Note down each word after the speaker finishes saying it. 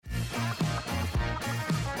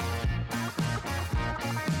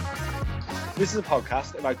This is a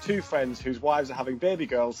podcast about two friends whose wives are having baby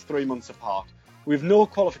girls 3 months apart. We've no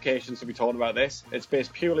qualifications to be talking about this. It's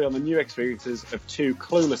based purely on the new experiences of two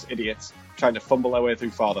clueless idiots trying to fumble their way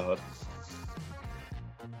through fatherhood.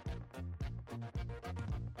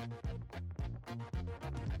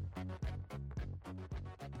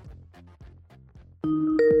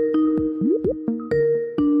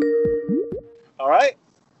 All right?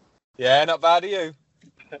 Yeah, not bad, are you?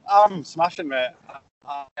 I'm smashing, mate.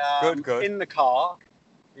 I'm Good. in the car.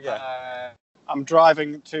 Yeah. I'm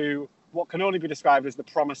driving to what can only be described as the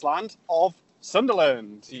promised land of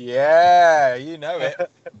Sunderland. Yeah, you know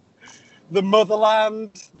it. The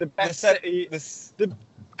motherland, the best city. It's the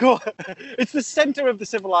centre of the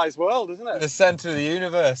civilized world, isn't it? The centre of the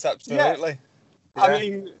universe, absolutely. Yeah. I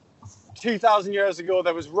mean, 2,000 years ago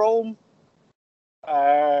there was Rome.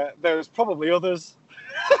 There was probably others.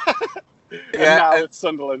 And now it's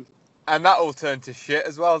Sunderland. And that all turned to shit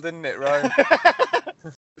as well, didn't it, Rome?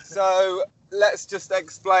 So let's just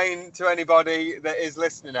explain to anybody that is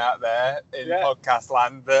listening out there in podcast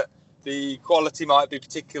land that the quality might be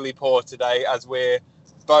particularly poor today as we're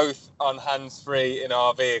both on hands-free in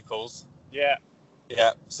our vehicles. Yeah.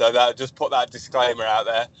 Yeah, so just put that disclaimer out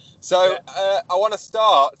there. So I want to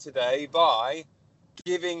start today by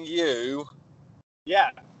giving you...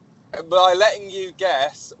 by letting you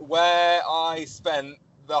guess where I spent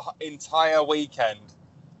the entire weekend.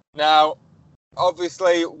 Now,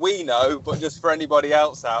 obviously, we know, but just for anybody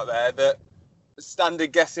else out there, that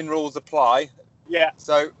standard guessing rules apply. Yeah.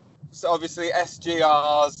 So obviously,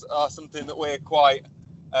 SGRs are something that we're quite...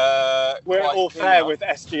 we're quite all fair with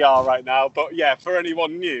SGR right now, but yeah, for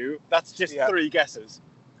anyone new, that's just 3 guesses.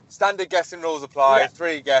 Standard guessing rules apply,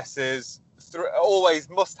 3 guesses, always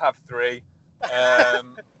must have 3.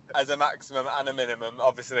 As a maximum and a minimum,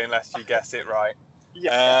 obviously, unless you guess it right.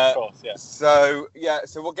 Yeah, of course, yeah. So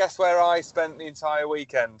we'll guess where I spent the entire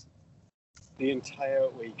weekend. The entire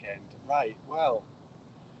weekend. Right, well,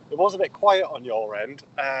 it was a bit quiet on your end.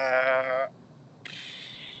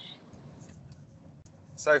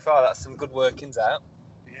 So far, that's some good workings out.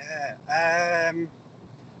 Yeah.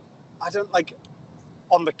 I don't,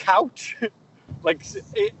 on the couch?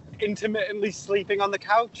 Intermittently sleeping on the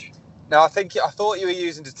couch? Now, I thought you were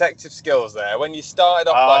using detective skills there when you started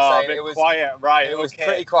off by saying it was quiet, right? It was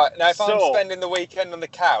pretty quiet. Now, if I'm spending the weekend on the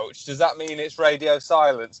couch, does that mean it's radio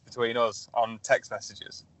silence between us on text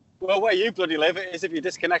messages? Well, where you bloody live, it is if you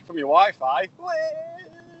disconnect from your Wi-Fi.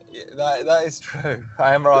 Yeah, that is true.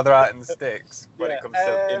 I am rather out in the sticks when it comes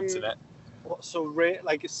to internet.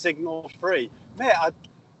 Signal free, mate.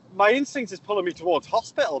 My instinct is pulling me towards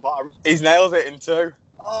hospital, but he's nailed it in 2.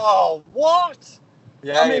 Oh, what?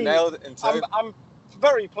 Yeah, he nailed it in 2. I'm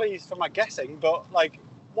very pleased for my guessing, but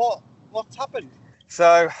what's happened?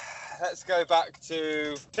 So let's go back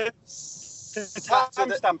to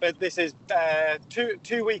timestamp it. This is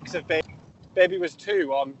 2 weeks of baby. Baby was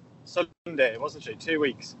 2 on Sunday, wasn't she? 2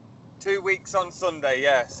 weeks. 2 weeks on Sunday,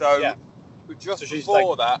 yeah. So just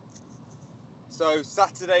before that. So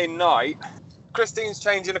Saturday night, Christine's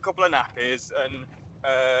changing a couple of nappies, and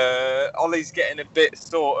Ollie's getting a bit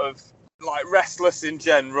sort of restless in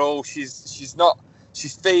general. She's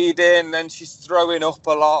feeding, then she's throwing up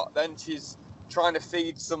a lot, then she's trying to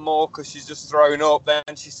feed some more because she's just throwing up, then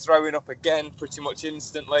she's throwing up again pretty much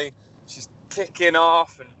instantly. She's kicking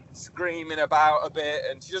off and screaming about a bit,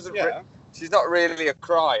 and she doesn't she's not really a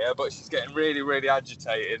crier, but she's getting really, really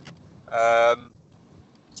agitated. The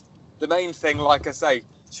main thing, like I say,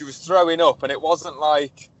 she was throwing up, and it wasn't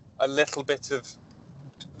like a little bit of,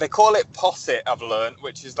 they call it posset, I've learned,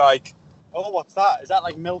 which is like... Oh, what's that? Is that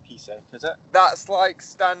like milky sick, is it? That's like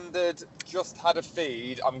standard, just had a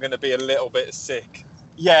feed, I'm going to be a little bit sick.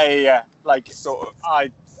 Yeah. Sort of I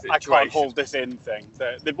can't hold this in thing.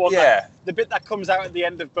 The bit that comes out at the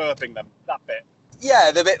end of burping them, that bit.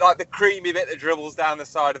 Yeah, the bit like the creamy bit that dribbles down the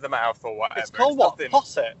side of the mouth or whatever. It's called what?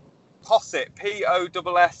 Posset? Posset.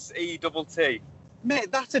 P-O-S-S-E-T-T.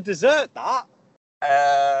 Mate, that's a dessert, that.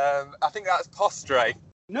 I think that's postre.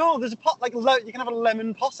 No, there's a you can have a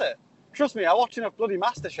lemon posset. Trust me, I watch enough bloody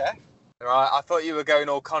MasterChef. Right, I thought you were going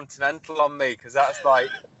all continental on me, because that's like,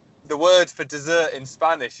 the word for dessert in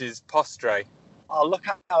Spanish is postre. Oh, look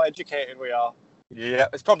how educated we are. Yeah,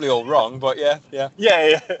 it's probably all wrong, but yeah.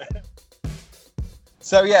 Yeah.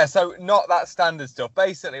 So not that standard stuff.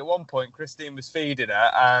 Basically, at one point, Christine was feeding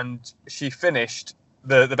her, and she finished,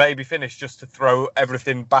 the baby finished just to throw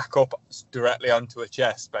everything back up directly onto her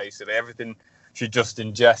chest, basically, everything she just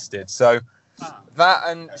ingested. So that,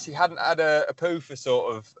 and she hadn't had a poo for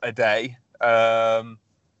sort of a day,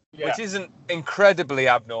 which isn't incredibly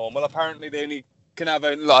abnormal. Apparently, they only can have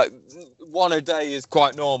like one a day is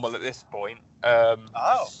quite normal at this point.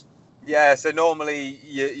 Yeah, so normally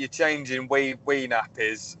you're changing wee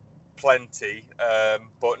nappies plenty,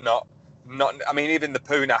 but not. I mean, even the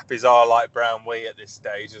poo nappies are like brown wee at this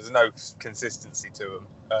stage. There's no consistency to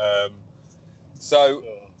them.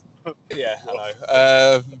 Yeah,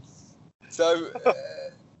 I know.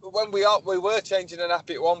 When we were changing a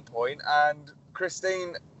nappy at one point, and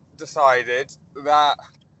Christine decided that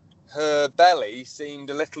her belly seemed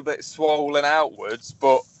a little bit swollen outwards,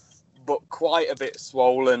 but quite a bit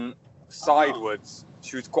swollen sidewards.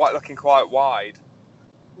 She was looking quite wide,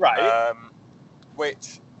 right?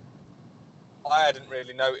 Which I hadn't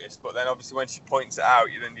really noticed, but then obviously when she points it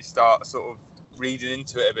out, you start sort of reading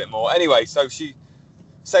into it a bit more. Anyway, so she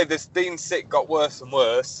said this being sick got worse and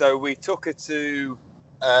worse, so we took her to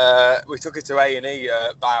A&E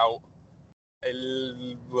about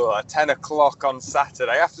 10 o'clock on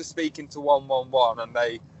Saturday after speaking to 111, and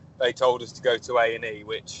they told us to go to A&E,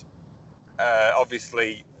 which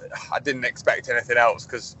obviously I didn't expect anything else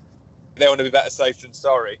because they want to be better safe than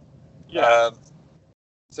sorry. Yeah.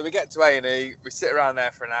 So we get to A&E, we sit around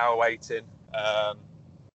there for an hour waiting.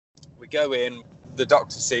 We go in, the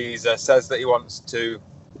doctor sees her, says that he wants to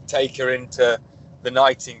take her into the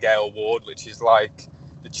Nightingale ward, which is like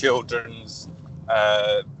the children's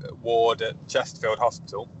ward at Chesterfield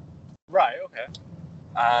Hospital. Right, okay.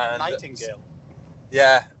 And Nightingale?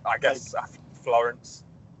 Yeah, I guess Florence.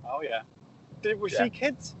 Oh, yeah. Was she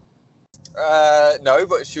kids? No,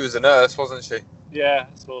 but she was a nurse, wasn't she? Yeah,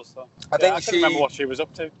 I suppose so. I can't remember what she was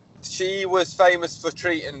up to. She was famous for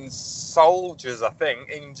treating soldiers, I think,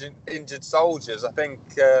 injured soldiers. I think.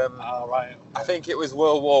 Right. Okay. I think it was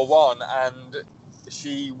World War One, and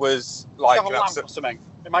she was like a lamp or something.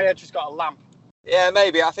 In my head, she's got a lamp. Yeah,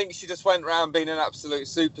 maybe. I think she just went around being an absolute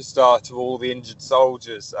superstar to all the injured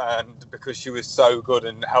soldiers, and because she was so good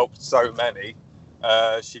and helped so many,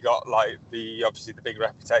 she got obviously the big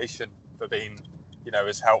reputation for being,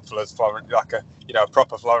 as helpful as Florence, like a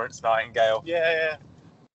proper Florence Nightingale. Yeah.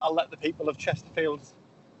 I'll let the people of Chesterfield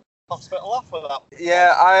Hospital off with that.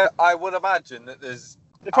 Yeah, I would imagine that there's.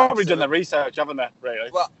 They've probably done their research, haven't they? Really?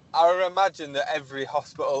 Well, I would imagine that every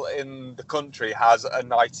hospital in the country has a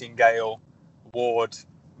Nightingale ward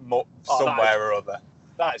somewhere or other.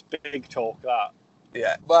 That is big talk, that.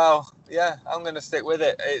 Yeah. Well, yeah, I'm going to stick with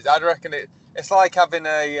it. I'd reckon it's like having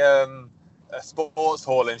a sports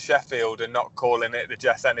hall in Sheffield and not calling it the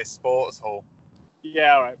Jess Ennis Sports Hall.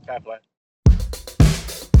 Yeah, all right, fair play.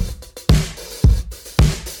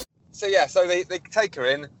 So they take her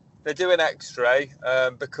in, they do an x-ray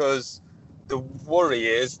because the worry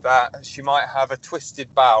is that she might have a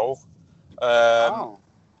twisted bowel,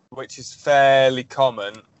 which is fairly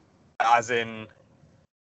common, as in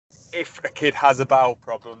if a kid has a bowel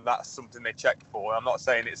problem, that's something they check for. I'm not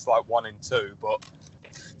saying it's like 1 in 2, but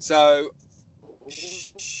so they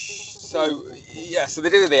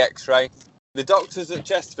do the x-ray. The doctors at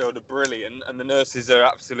Chesterfield are brilliant, and the nurses are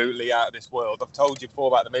absolutely out of this world. I've told you before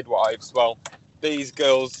about the midwives. Well, these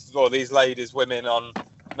women on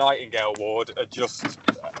Nightingale ward are just,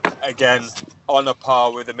 again, on a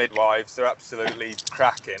par with the midwives. They're absolutely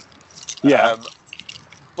cracking. Yeah.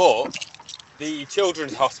 But the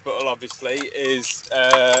Children's Hospital, obviously, is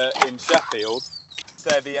in Sheffield.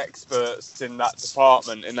 They're the experts in that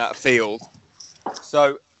department, in that field.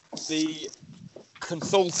 So the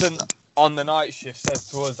consultant on the night shift says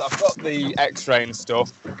to us, I've got the x-ray and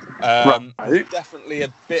stuff. Definitely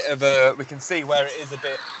a bit of we can see where it is a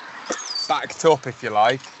bit backed up, if you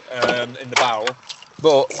like, in the bowel.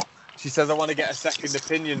 But she says, I want to get a second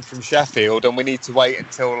opinion from Sheffield, and we need to wait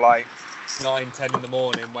until like 9-10 in the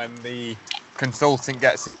morning when the consultant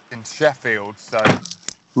gets into Sheffield. So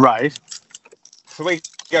we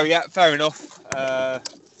go, yeah, fair enough.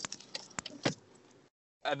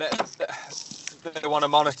 And they want to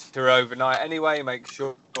monitor her overnight anyway, make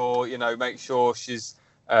sure she's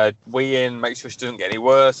weeing, make sure she doesn't get any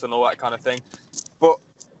worse and all that kind of thing. But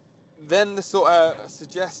then the sort of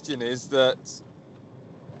suggestion is that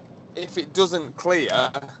if it doesn't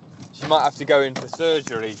clear, she might have to go in for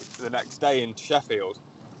surgery the next day in Sheffield.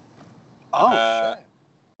 Shit.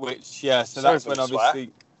 Which, yeah, so that's when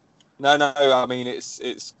obviously... No, I mean,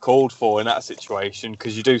 it's called for in that situation,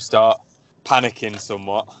 because you do start panicking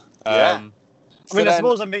somewhat. Yeah. I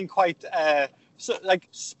suppose I'm being quite,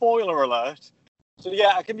 spoiler alert. So,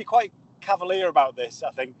 yeah, I can be quite cavalier about this,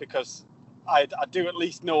 I think, because I do at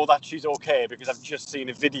least know that she's okay, because I've just seen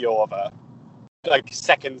a video of her,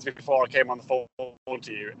 seconds before I came on the phone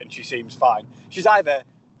to you, and she seems fine. She's either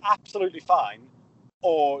absolutely fine,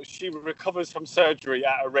 or she recovers from surgery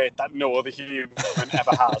at a rate that no other human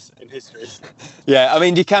ever has in history. Yeah, I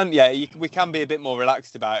mean, we can be a bit more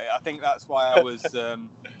relaxed about it. I think that's why I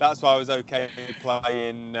was okay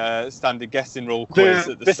playing standard guessing rule quiz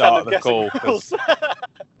at the start of the call.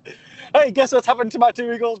 Hey, guess what's happened to my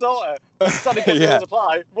 2-week-old daughter? Standard guessing rules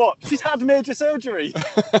apply. What? She's had major surgery.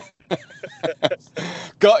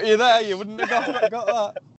 Got you there. You wouldn't have got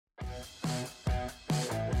that.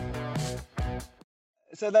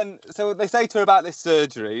 So they say to her about this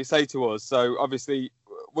surgery, say to us, so obviously,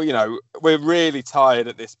 we're really tired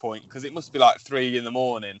at this point because it must be like 3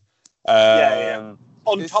 a.m.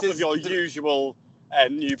 On top of your usual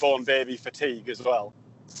newborn baby fatigue as well.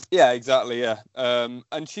 Yeah, exactly, yeah.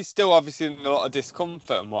 And she's still obviously in a lot of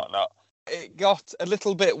discomfort and whatnot. It got a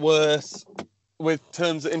little bit worse in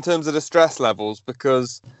terms of the stress levels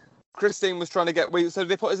because Christine was trying to so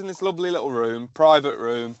they put us in this lovely little room, private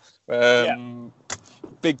room,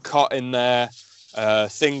 big cot in there,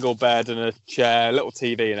 single bed and a chair, little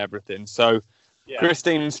TV and everything. So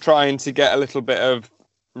Christine's trying to get a little bit of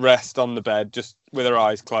rest on the bed, just with her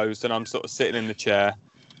eyes closed, and I'm sort of sitting in the chair.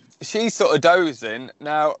 She's sort of dozing.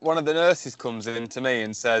 Now, one of the nurses comes in to me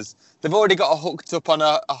and says they've already got her hooked up on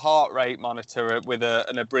a heart rate monitor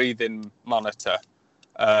and a breathing monitor.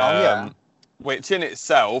 Which in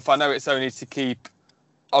itself, I know it's only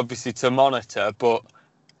to monitor, but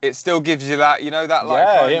it still gives you that,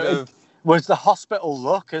 was the hospital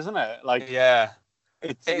look, isn't it? Like,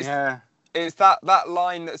 it's that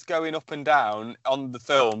line that's going up and down on the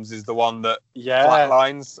films is the one that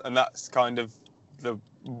flatlines, and that's kind of the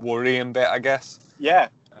worrying bit, I guess.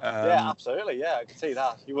 Absolutely. I can see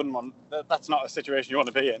that. You wouldn't want that's not a situation you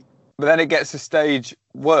want to be in. But then it gets a stage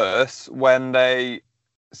worse when they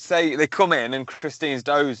come in and Christine's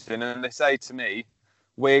dozing and they say to me,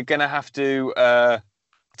 we're gonna have to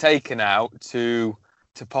take her out to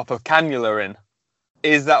pop a cannula in.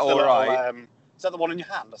 Is that all right? Is that the one in your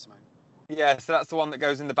hand or something? Yeah, so that's the one that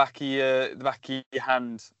goes in the back of your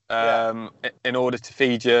hand in order to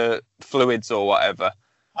feed your fluids or whatever.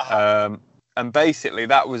 And basically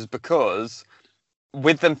that was because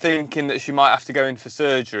with them thinking that she might have to go in for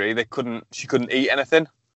surgery, she couldn't eat anything.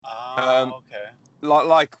 Okay.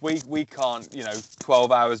 Like we can't,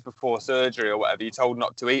 12 hours before surgery or whatever, you're told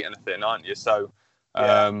not to eat anything, aren't you? So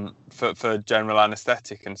for general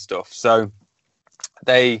anaesthetic and stuff. So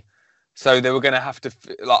they were going to have to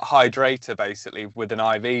hydrate her basically with an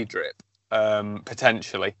IV drip,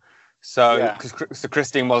 potentially. So because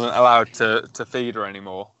Christine wasn't allowed to feed her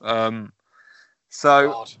anymore.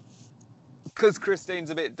 So because Christine's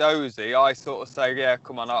a bit dozy, I sort of say, yeah,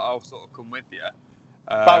 come on, I'll sort of come with you.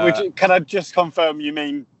 But can I just confirm you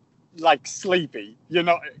mean like sleepy? You're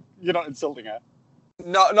not insulting her?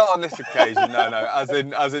 Not on this occasion, no.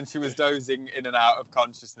 As in she was dozing in and out of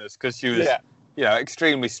consciousness because she was,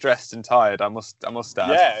 extremely stressed and tired. I must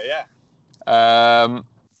add.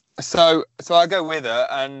 So I go with her,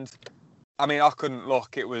 and I mean I couldn't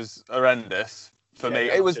look. It was horrendous for me.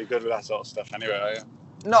 It was too good with that sort of stuff, anyway. Are you?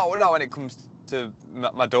 No. When it comes to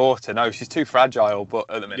my daughter, no, she's too fragile. But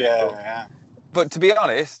at the minute, But to be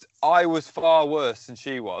honest, I was far worse than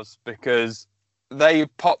she was because they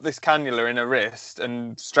popped this cannula in her wrist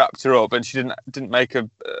and strapped her up, and she didn't make a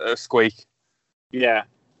squeak. Yeah,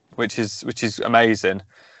 which is amazing.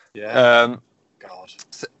 Yeah. God.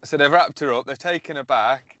 So they've wrapped her up. They've taken her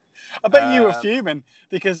back. I bet you were fuming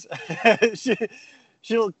because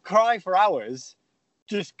she'll cry for hours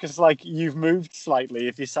just because like you've moved slightly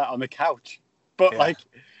if you sat on the couch, but like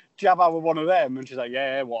jab her with one of them, and she's like,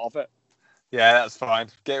 yeah, what of it? Yeah, that's fine.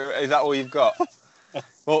 Is that all you've got?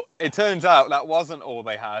 Well, it turns out that wasn't all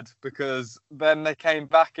they had, because then they came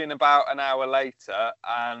back in about an hour later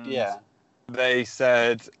and they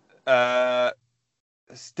said,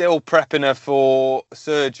 still prepping her for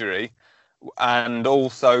surgery and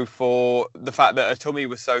also for the fact that her tummy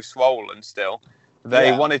was so swollen still.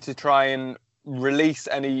 They wanted to try and release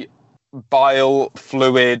any bile,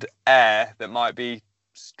 fluid, air that might be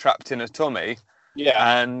trapped in her tummy.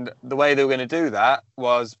 Yeah. And the way they were going to do that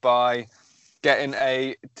was by getting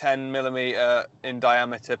a 10mm in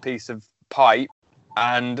diameter piece of pipe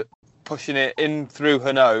and pushing it in through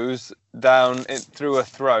her nose, down through her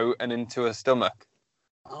throat and into her stomach.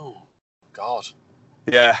 Oh, God.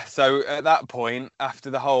 Yeah, so at that point, after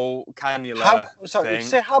the whole cannula thing...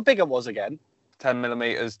 say how big it was again?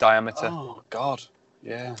 10mm diameter. Oh, God.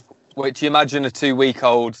 Yeah. Which you imagine a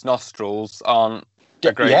 2-week-old's nostrils aren't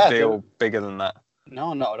a great deal bigger than that.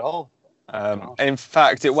 No, not at all. In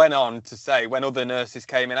fact, it went on to say, when other nurses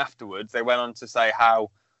came in afterwards, they went on to say how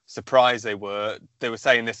surprised they were. They were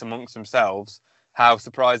saying this amongst themselves, how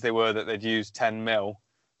surprised they were that they'd used 10 mil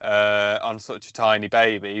on such a tiny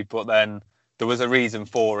baby. But then there was a reason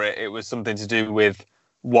for it. It was something to do with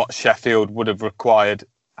what Sheffield would have required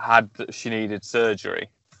had she needed surgery.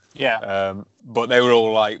 Yeah. But they were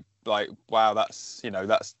all like, wow, that's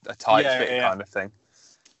a tight fit kind of thing.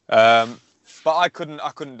 But I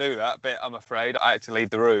couldn't do that bit, I'm afraid. I had to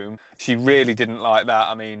leave the room. She really didn't like that.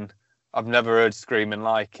 I mean, I've never heard screaming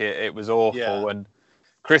like it. It was awful. Yeah. And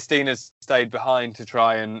Christine has stayed behind to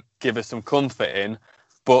try and give her some comfort in.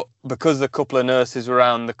 But because a couple of nurses were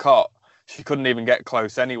around the cot, she couldn't even get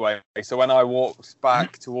close anyway. So when I walked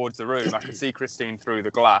back towards the room, I could see Christine through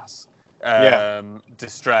the glass,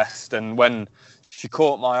 distressed. And when she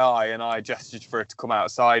caught my eye and I gestured for her to come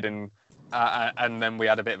outside, and then we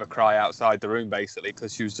had a bit of a cry outside the room, basically,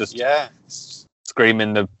 because she was just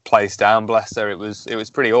screaming the place down. Bless her. It was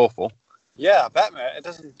pretty awful. Yeah, I bet, mate. It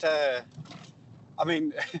doesn't. I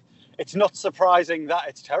mean, it's not surprising that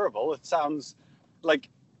it's terrible. It sounds like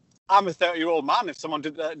I'm a 30-year-old man. If someone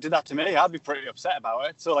did that to me, I'd be pretty upset about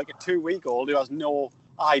it. So, like a 2-week-old who has no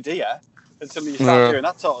idea, and suddenly you start doing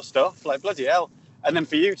that sort of stuff, like bloody hell. And then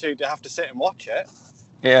for you two to have to sit and watch it.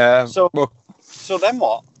 Yeah. So then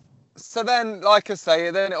what? So then, like I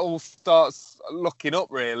say, then it all starts looking up.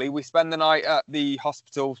 Really, we spend the night at the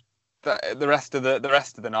hospital. The rest of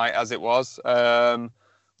the night, as it was.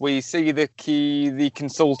 We see the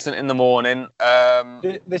consultant in the morning.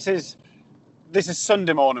 This is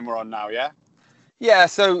Sunday morning we're on now, yeah? Yeah.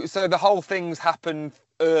 So the whole thing's happened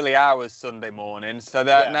early hours Sunday morning. So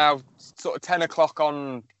they're now sort of 10 o'clock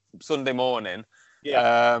on Sunday morning.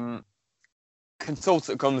 Yeah.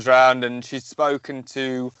 Consultant comes round and she's spoken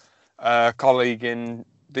to a colleague in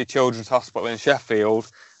the Children's Hospital in Sheffield,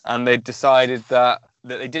 and they decided that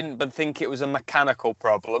they didn't think it was a mechanical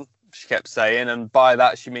problem, she kept saying, and by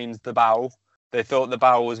that she means the bowel. They thought the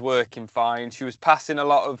bowel was working fine. She was passing a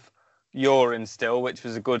lot of urine still, which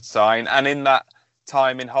was a good sign, and in that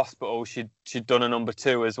time in hospital she'd done a number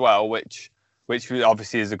 2 as well, which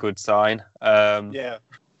obviously is a good sign.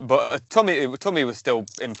 But her tummy was still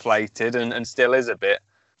inflated and still is a bit.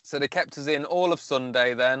 So they kept us in all of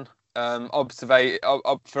Sunday then,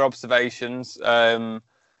 for observations,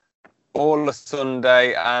 all of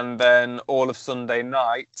Sunday, and then all of Sunday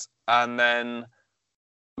night, and then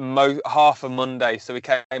half of Monday. So we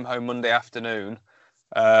came home Monday afternoon.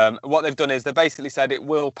 What they've done is they basically said it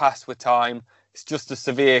will pass with time. It's just a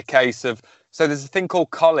severe case of... So there's a thing called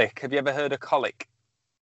colic. Have you ever heard of colic?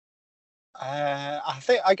 I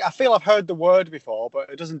feel I've heard the word before, but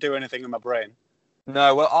it doesn't do anything in my brain.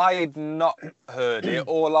 No, well, I had not heard it,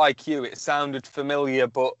 or like you, it sounded familiar,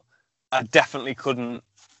 but I definitely couldn't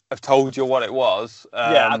have told you what it was.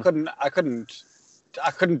 I couldn't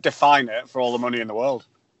define it for all the money in the world.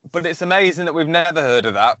 But it's amazing that we've never heard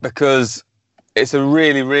of that, because it's a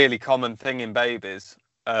really, really common thing in babies.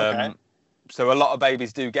 Okay. So a lot of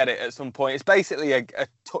babies do get it at some point. It's basically an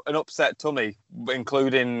upset tummy,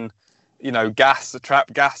 including,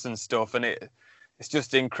 trapped gas and stuff, and it's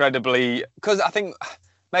just incredibly, because I think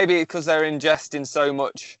maybe because they're ingesting so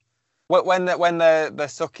much when they're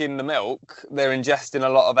sucking the milk, they're ingesting a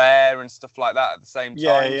lot of air and stuff like that at the same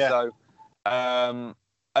time. So and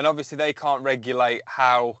obviously they can't regulate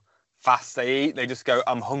how fast they eat. They just go,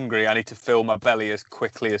 I'm hungry, I need to fill my belly as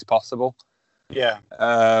quickly as possible.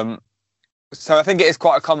 So I think it is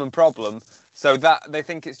quite a common problem. So that they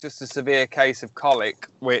think it's just a severe case of colic,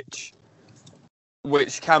 which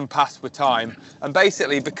can pass with time. And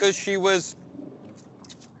basically, because she was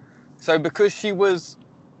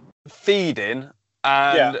feeding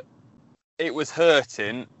and it was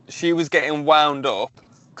hurting, she was getting wound up.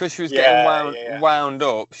 Because she was getting wound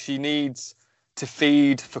up, she needs to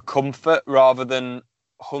feed for comfort rather than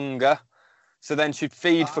hunger. So then she'd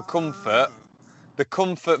feed for comfort. The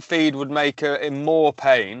comfort feed would make her in more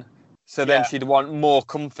pain. So then she'd want more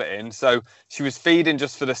comfort in. So she was feeding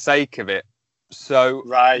just for the sake of it. So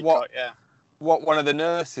what one of the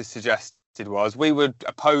nurses suggested was we were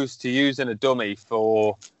opposed to using a dummy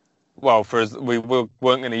we weren't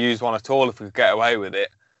going to use one at all if we could get away with it.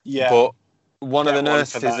 But one of the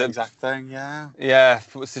nurses exact thing,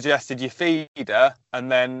 suggested you feed her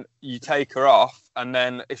and then you take her off, and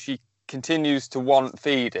then if she continues to want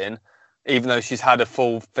feeding, even though she's had a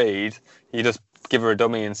full feed, you just give her a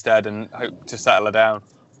dummy instead and hope to settle her down.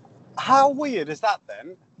 How weird is that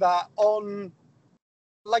then? That on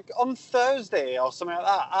Thursday or something like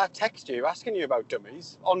that, I text you asking you about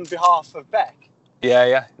dummies on behalf of Beck.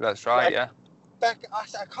 Yeah, that's right. Beck, I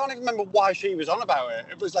can't even remember why she was on about it.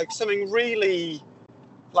 It was like something really,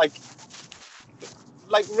 like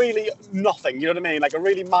really nothing. You know what I mean? Like a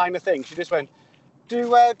really minor thing. She just went,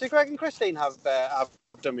 do Greg and Christine have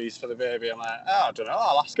dummies for the baby? I'm like, oh, I don't know,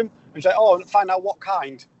 I'll ask them. And she's like, oh, find out what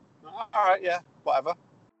kind. All right, yeah, whatever.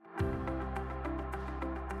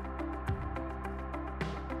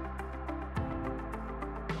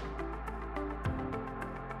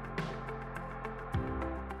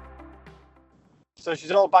 So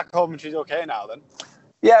she's all back home and she's okay now then?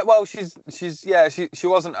 Yeah, well, she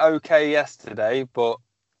wasn't okay yesterday, but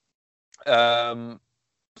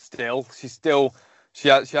she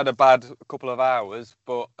had a bad couple of hours,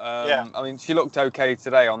 but I mean, she looked okay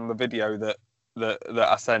today on the video that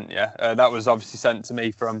I sent you. That was obviously sent to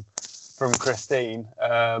me from Christine,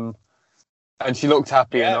 and she looked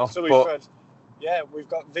happy enough. So we've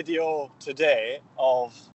got video today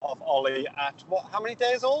of Ollie at how many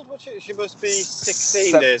days old? She must be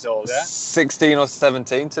 16 days old, yeah? 16 or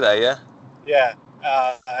 17 today, yeah. Yeah,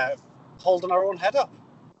 holding her own head up.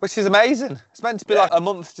 Which is amazing. It's meant to be like a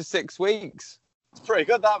month to 6 weeks. It's pretty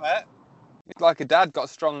good, that, mate. It's like a dad, got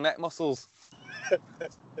strong neck muscles.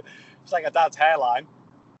 It's like a dad's hairline.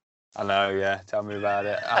 I know, yeah. Tell me about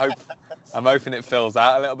it. I'm hoping it fills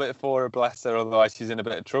out a little bit for her, bless her. Otherwise, she's in a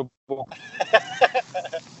bit of trouble.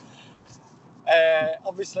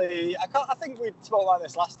 Obviously, I think we spoke about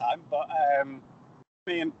this last time, but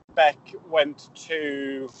me and Beck went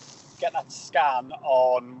to get that scan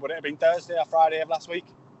on, would it have been Thursday or Friday of last week?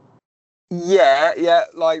 Yeah,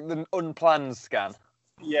 like the unplanned scan.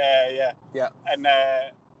 Yeah. And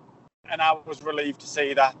I was relieved to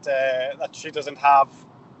see that she doesn't have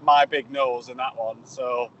my big nose in that one.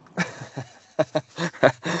 So.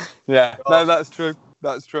 Yeah, no, that's true.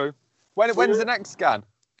 When's the next scan?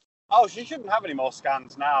 Oh, she shouldn't have any more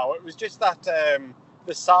scans now. It was just that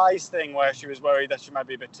the size thing where she was worried that she might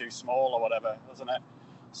be a bit too small or whatever, wasn't it?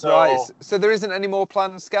 So, right. So there isn't any more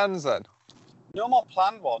planned scans then? No more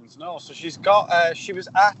planned ones, no. So she's got. She was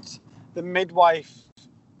at the midwife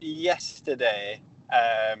yesterday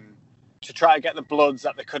to try to get the bloods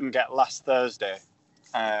that they couldn't get last Thursday,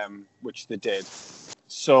 which they did.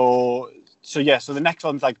 So the next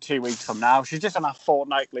one's like 2 weeks from now. She's just on her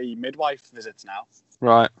fortnightly midwife visits now.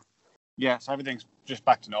 Right. Yeah, so everything's just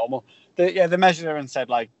back to normal. They measured her and said,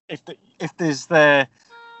 like, if there's the...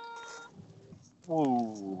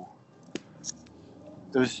 Ooh.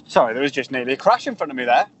 There was just nearly a crash in front of me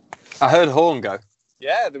there. I heard a horn go.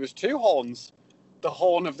 Yeah, there was two horns. The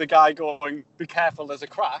horn of the guy going, be careful, there's a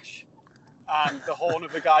crash. And the horn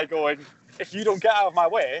of the guy going, if you don't get out of my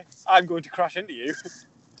way, I'm going to crash into you.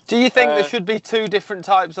 Do you think there should be two different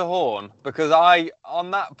types of horn? Because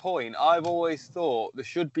on that point, I've always thought there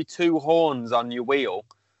should be two horns on your wheel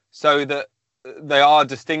so that they are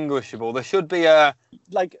distinguishable. There should be there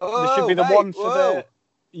should be the one for the...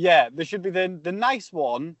 Yeah, there should be the nice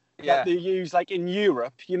one that they use like in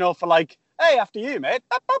Europe, for like, hey, after you, mate.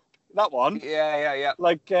 That one. Yeah.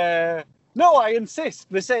 Like, no, I insist.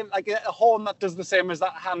 The same, like a horn that does the same as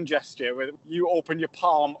that hand gesture where you open your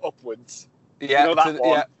palm upwards. Yeah, that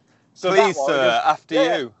one. Yeah. So please, sir, after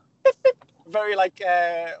you. Very like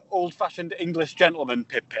old-fashioned English gentleman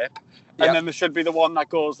pip. And then there should be the one that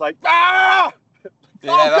goes like, ah!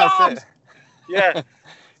 That's it. Yeah.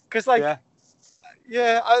 Because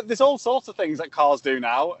there's all sorts of things that cars do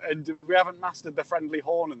now, and we haven't mastered the friendly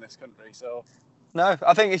horn in this country, so... No,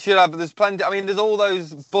 I think it should have. There's plenty. I mean, there's all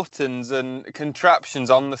those buttons and contraptions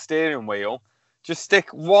on the steering wheel. Just stick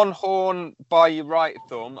one horn by your right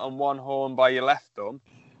thumb and one horn by your left thumb.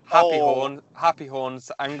 Happy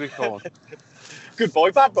horns, angry horn. Good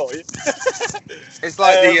boy, bad boy. It's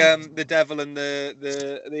like the devil and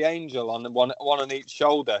the angel on one on each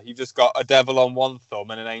shoulder. You've just got a devil on one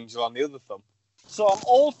thumb and an angel on the other thumb. So I'm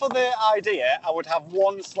all for the idea. I would have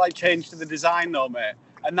one slight change to the design though, mate.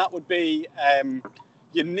 And that would be,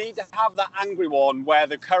 you need to have that angry one where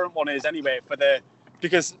the current one is anyway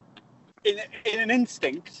because in an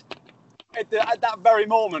instinct, at that very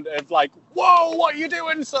moment of like, whoa, what are you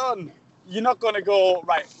doing, son? You're not going to go,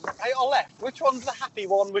 right or left. Which one's the happy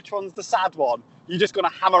one? Which one's the sad one? You're just going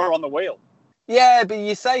to hammer on the wheel. Yeah, but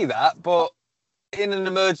you say that, but in an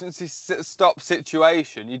emergency stop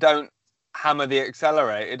situation, you don't hammer the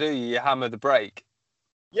accelerator, do you? You hammer the brake.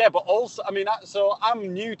 Yeah, but also, I mean, so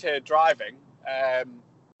I'm new to driving.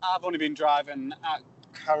 I've only been driving at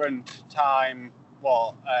current time,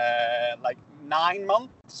 like 9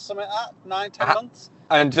 months, something like that, 9-10 months.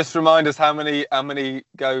 And just remind us how many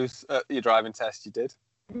goes at your driving test you did.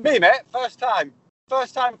 Me, mate, first time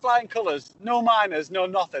flying colours, no minors, no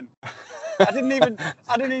nothing. I didn't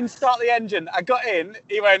even start the engine. I got in.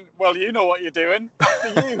 He went, well, you know what you're doing.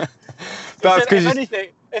 After you. That's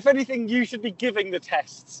said, if anything, you should be giving the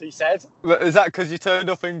tests, he said. Is that because you turned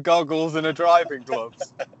up in goggles and a driving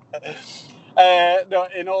gloves? No,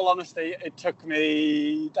 in all honesty, it took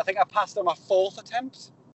me. I think I passed on my 4th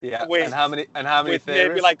attempt. Yeah. With, and how many with theories?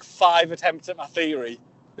 maybe like 5 attempts at my theory.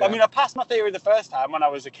 Yeah. I mean, I passed my theory the first time when I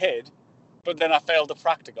was a kid, but then I failed the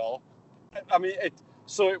practical. I mean,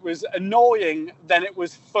 so it was annoying, then it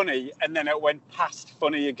was funny, and then it went past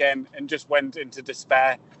funny again and just went into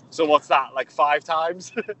despair. So what's that, like 5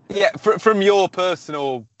 times? Yeah, from your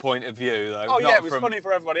personal point of view, though. Oh, yeah, it was funny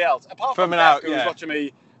for everybody else. Apart from Beth, who was watching me.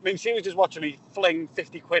 I mean, she was just watching me fling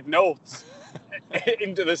 50 quid notes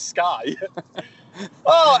into the sky.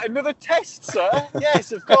 Oh, another test, sir.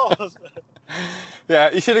 Yes, of course.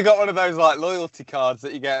 Yeah, you should have got one of those like loyalty cards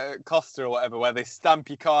that you get at Costa or whatever, where they stamp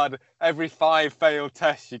your card every 5 failed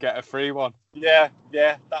tests, you get a free one. Yeah,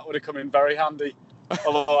 that would have come in very handy.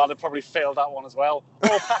 Although I'd have probably failed that one as well,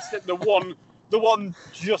 or passed it the one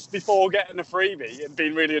just before getting a freebie and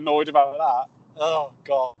been really annoyed about that. Oh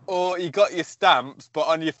God. Or you got your stamps, but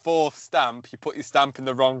on your 4th stamp, you put your stamp in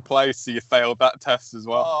the wrong place, so you failed that test as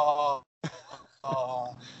well.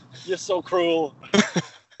 Oh, you're so cruel.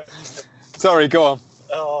 Sorry, go on.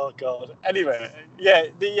 Oh God. Anyway, yeah,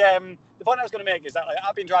 the point I was going to make is that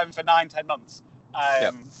I've been driving for 9-10 months,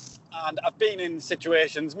 and I've been in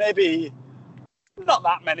situations, maybe not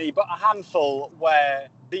that many, but a handful, where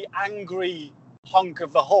the angry honk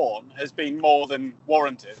of the horn has been more than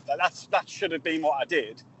warranted. That should have been what I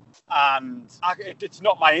did, and it's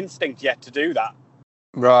not my instinct yet to do that.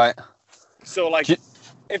 Right. So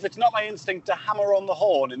if it's not my instinct to hammer on the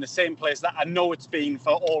horn in the same place that I know it's been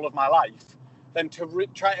for all of my life, then to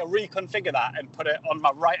try to reconfigure that and put it on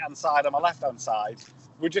my right-hand side or my left-hand side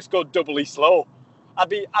would just go doubly slow. I'd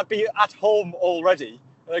be at home already,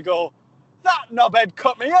 and I go, that knobhead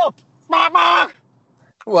cut me up.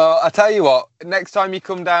 Well, I tell you what, next time you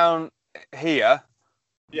come down here,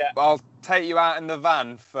 I'll take you out in the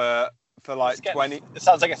van for like 20. It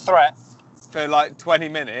sounds like a threat. For like 20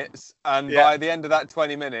 minutes, and by the end of that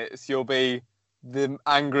 20 minutes, you'll be the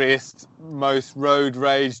angriest, most road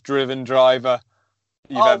rage-driven driver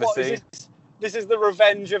you've ever seen. This is the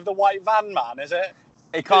revenge of the white van man, is it?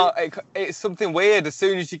 It's something weird. As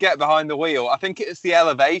soon as you get behind the wheel, I think it's the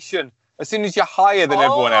elevation. As soon as you're higher than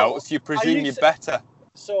everyone else, you presume you're better.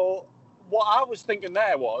 So what I was thinking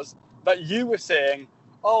there was that you were saying,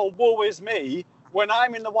 oh, woe is me. When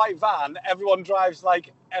I'm in the white van, everyone drives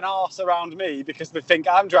like an arse around me because they think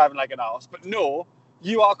I'm driving like an arse. But no,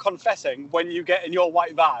 you are confessing when you get in your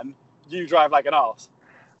white van, you drive like an arse.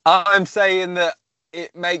 I'm saying that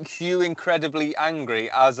it makes you incredibly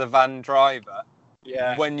angry as a van driver.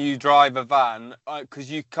 Yeah. When you drive a van,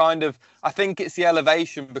 because you I think it's the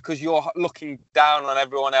elevation, because you're looking down on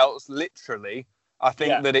everyone else literally. I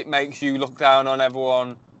think that it makes you look down on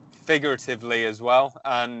everyone figuratively as well.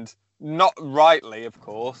 And not rightly, of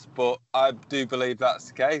course, but I do believe that's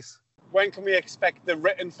the case. When can we expect the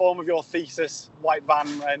written form of your thesis, white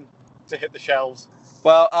van men, to hit the shelves?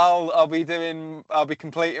 Well, I'll be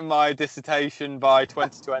completing my dissertation by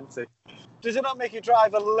 2020. Does it not make you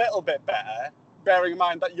drive a little bit better, bearing in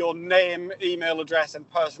mind that your name, email address, and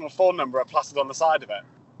personal phone number are plastered on the side of it?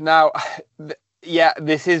 Now,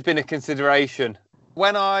 this has been a consideration.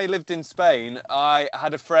 When I lived in Spain, I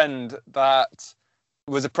had a friend that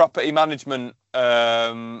was a property management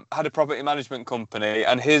company,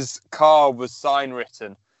 and his car was sign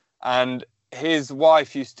written, and his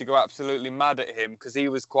wife used to go absolutely mad at him because he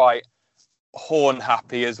was quite horn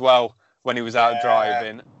happy as well when he was out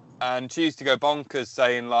driving, and she used to go bonkers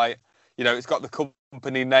saying like, it's got the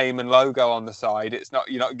company name and logo on the side.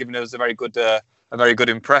 You're not giving us a very good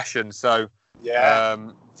impression. So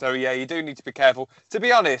you do need to be careful. To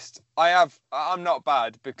be honest, I'm not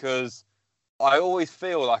bad because I always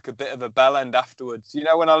feel like a bit of a bell end afterwards.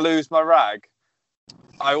 When I lose my rag,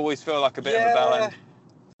 I always feel like a bit of a bell end.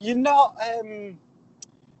 You're not,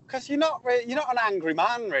 because you're not an angry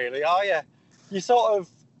man, really, are you? You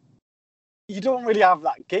don't really have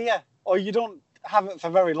that gear, or you don't have it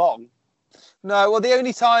for very long. No, well, the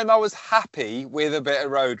only time I was happy with a bit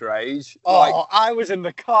of road rage. I was in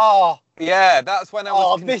the car. Yeah, that's when I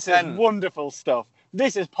was content. This is wonderful stuff.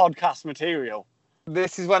 This is podcast material.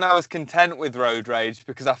 This is when I was content with road rage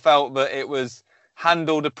because I felt that it was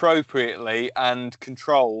handled appropriately and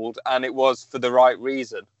controlled, and it was for the right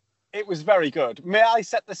reason. It was very good. May I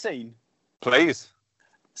set the scene? Please.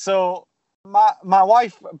 So, my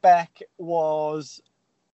wife, Beck, was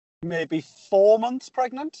maybe 4 months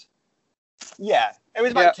pregnant. Yeah, it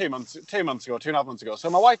was about 2 months ago, 2.5 months ago. So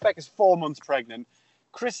my wife, Beck, is 4 months pregnant.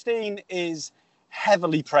 Christine is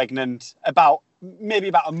heavily pregnant, maybe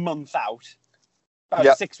about a month out.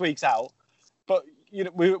 About 6 weeks out, but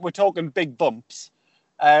we're talking big bumps,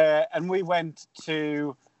 and we went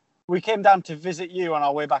to we came down to visit you on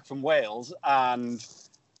our way back from Wales, and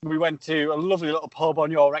we went to a lovely little pub on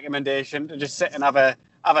your recommendation to just sit and have a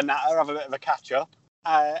natter, have a bit of a catch up.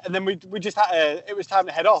 And then we just it was time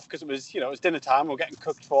to head off because it was dinner time. We were getting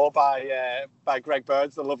cooked for by Greg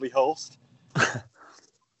Birds, the lovely host.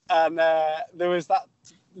 And there was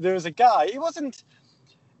a guy.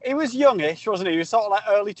 He was youngish, wasn't he? He was sort of like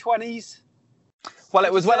early 20s. Well,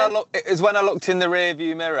 it was when I looked in the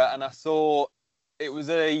rearview mirror and I saw it was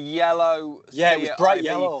a yellow. Yeah, it was bright Ibiza,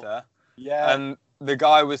 yellow. Yeah. And the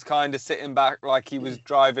guy was kind of sitting back like he was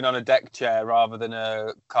driving on a deck chair rather than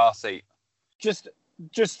a car seat. Just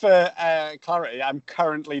for clarity, I'm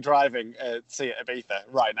currently driving a Seat Ibiza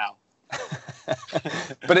right now.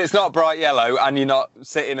 But it's not bright yellow, and you're not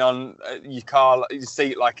sitting on your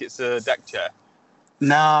seat like it's a deck chair.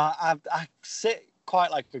 Nah, I sit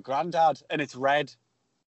quite like a granddad, and it's red.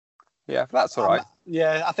 Yeah, that's all right.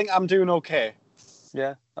 Yeah, I think I'm doing okay.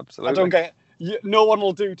 Yeah, absolutely. I don't get. No one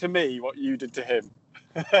will do to me what you did to him.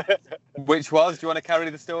 Which was? Do you want to carry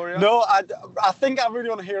the story on? No, I think I really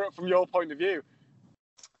want to hear it from your point of view.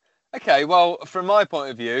 Okay, well, from my point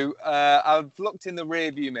of view, I've looked in the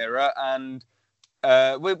rearview mirror, and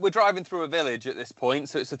we're driving through a village at this point,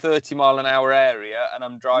 so it's a 30-mile-an-hour area, and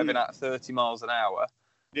I'm driving at 30 miles an hour.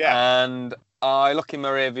 Yeah. And I look in my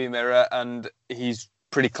rearview mirror, and he's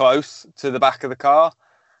pretty close to the back of the car.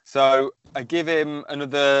 So I give him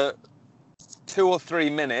another 2 or 3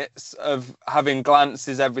 minutes of having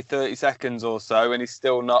glances every 30 seconds or so, and he's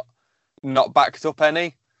still not backed up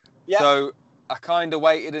any. Yeah. So I kind of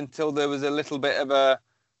waited until there was a little bit of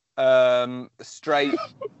a straight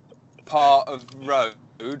part of road,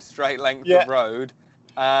 straight length of road,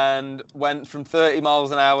 and went from 30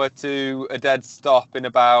 miles an hour to a dead stop in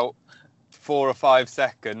about 4 or 5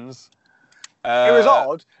 seconds. It was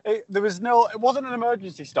odd. It wasn't an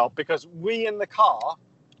emergency stop because we in the car,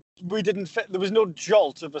 we didn't fit. There was no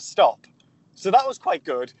jolt of a stop. So that was quite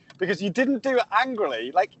good because you didn't do it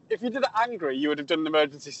angrily. Like, if you did it angry, you would have done an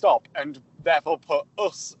emergency stop and therefore put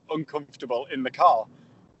us uncomfortable in the car.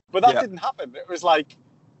 But that didn't happen. It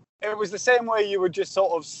was the same way you would just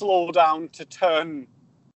sort of slow down to turn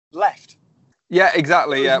left. Yeah,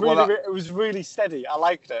 exactly. It was really steady. I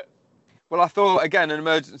liked it. Well, I thought, again, an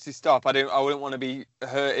emergency stop. I wouldn't want to be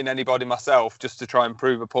hurting anybody myself just to try and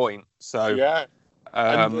prove a point. So yeah.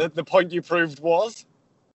 And the point you proved was?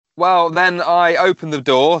 Well, then I opened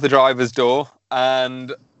the driver's door,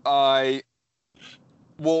 and I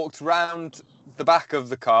walked round the back of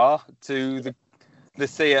the car to the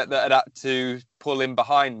Seat that had had to pull in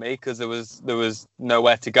behind me because there was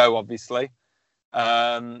nowhere to go, obviously.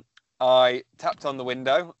 I tapped on the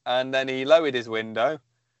window, and then he lowered his window,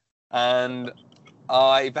 and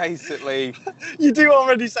I basically... You do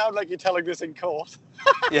already sound like you're telling this in court.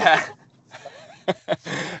 Yeah.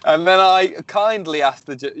 And then I kindly asked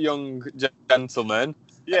the young gentleman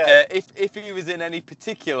if he was in any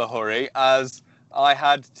particular hurry, as I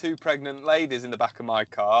had 2 pregnant ladies in the back of my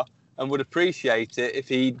car and would appreciate it if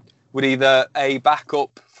he would either A, back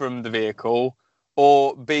up from the vehicle,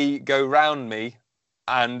 or B, go round me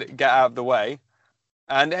and get out of the way.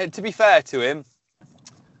 And to be fair to him,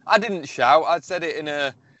 I didn't shout. I said it in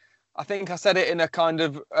a kind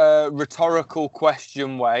of rhetorical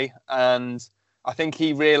question way, and I think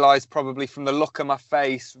he realised probably from the look of my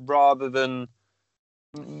face, rather than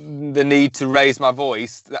the need to raise my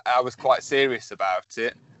voice, that I was quite serious about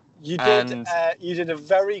it. You did a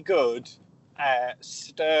very good,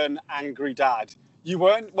 stern, angry dad. You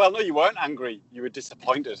weren't angry. You were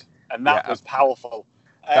disappointed, and that was powerful.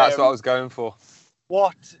 That's what I was going for.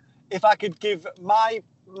 What if I could give my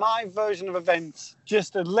version of events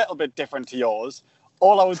just a little bit different to yours?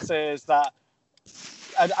 All I would say is that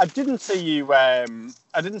I didn't see you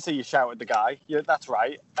shout at the guy. Yeah, that's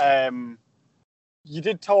right. You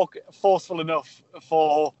did talk forceful enough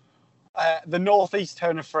for the northeast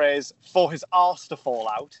turn of phrase for his arse to fall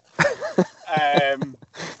out.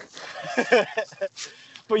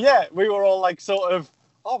 But yeah, we were all like sort of,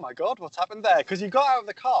 oh my God, what's happened there? Because you got out of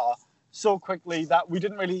the car so quickly that we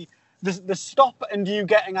didn't really... The stop and you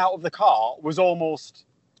getting out of the car was almost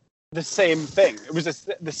the same thing. It was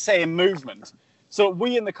the same movement. So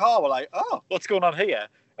we in the car were like, oh, what's going on here?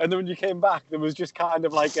 And then when you came back, there was just kind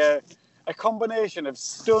of like a combination of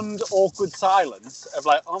stunned, awkward silence of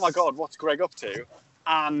like, oh my God, what's Greg up to?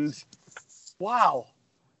 And wow,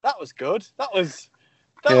 that was good. That was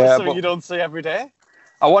something you don't see every day.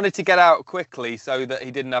 I wanted to get out quickly so that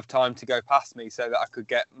he didn't have time to go past me, so that I could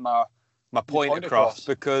get my point across.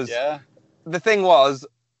 Because the thing was,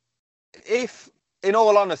 if, in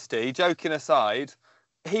all honesty, joking aside,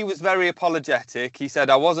 he was very apologetic. He said,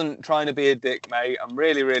 I wasn't trying to be a dick, mate. I'm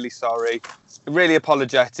really, really sorry. Really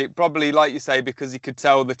apologetic. Probably, like you say, because he could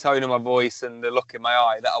tell the tone of my voice and the look in my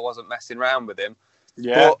eye that I wasn't messing around with him.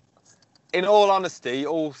 Yeah. But in all honesty,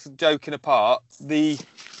 all joking apart, in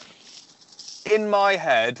my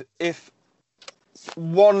head, if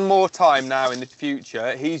one more time now in the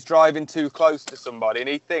future, he's driving too close to somebody and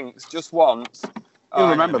he thinks just once... You'll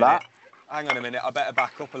remember that. Hang on a minute, I better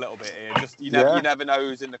back up a little bit here. Just you never know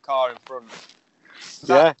who's in the car in front.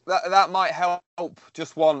 That might help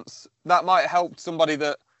just once. That might help somebody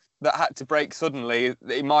that had to brake suddenly.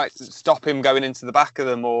 It might stop him going into the back of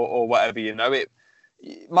them or whatever. You know,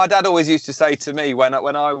 my dad always used to say to me when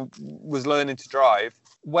I was learning to drive,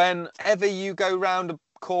 whenever you go round a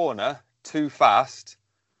corner too fast,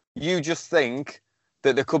 you just think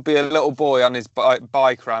that there could be a little boy on his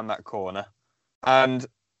bike around that corner, and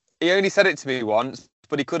he only said it to me once,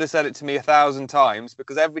 but he could have said it to me 1,000 times,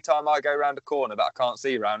 because every time I go around a corner that I can't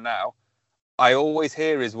see around now, I always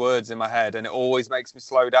hear his words in my head, and it always makes me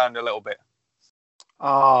slow down a little bit.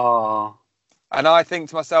 Oh. And I think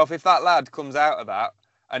to myself, if that lad comes out of that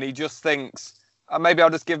and he just thinks, maybe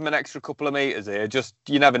I'll just give him an extra couple of metres here, just,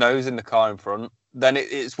 you never know who's in the car in front, then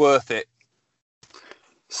it's worth it.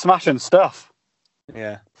 Smashing stuff.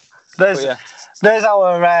 Yeah. There's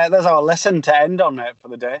our lesson to end on it for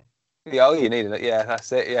the day. Yeah, you need it. Yeah,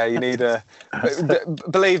 that's it. Yeah, you need a.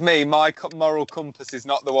 Believe me, my moral compass is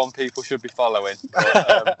not the one people should be following.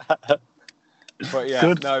 But yeah,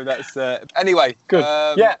 good. No, that's anyway. Good.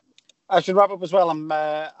 Yeah, I should wrap up as well.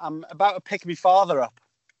 I'm about to pick my father up.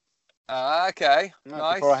 Okay,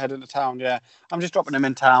 nice. Before I head into town, yeah, I'm just dropping him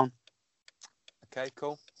in town. Okay,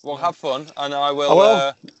 cool. Well, have fun, and I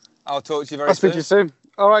will. I'll talk to you very soon. I'll speak to you soon.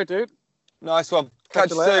 All right, dude. Nice one. Catch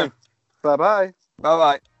you soon. Bye-bye.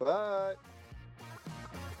 Bye-bye. Bye.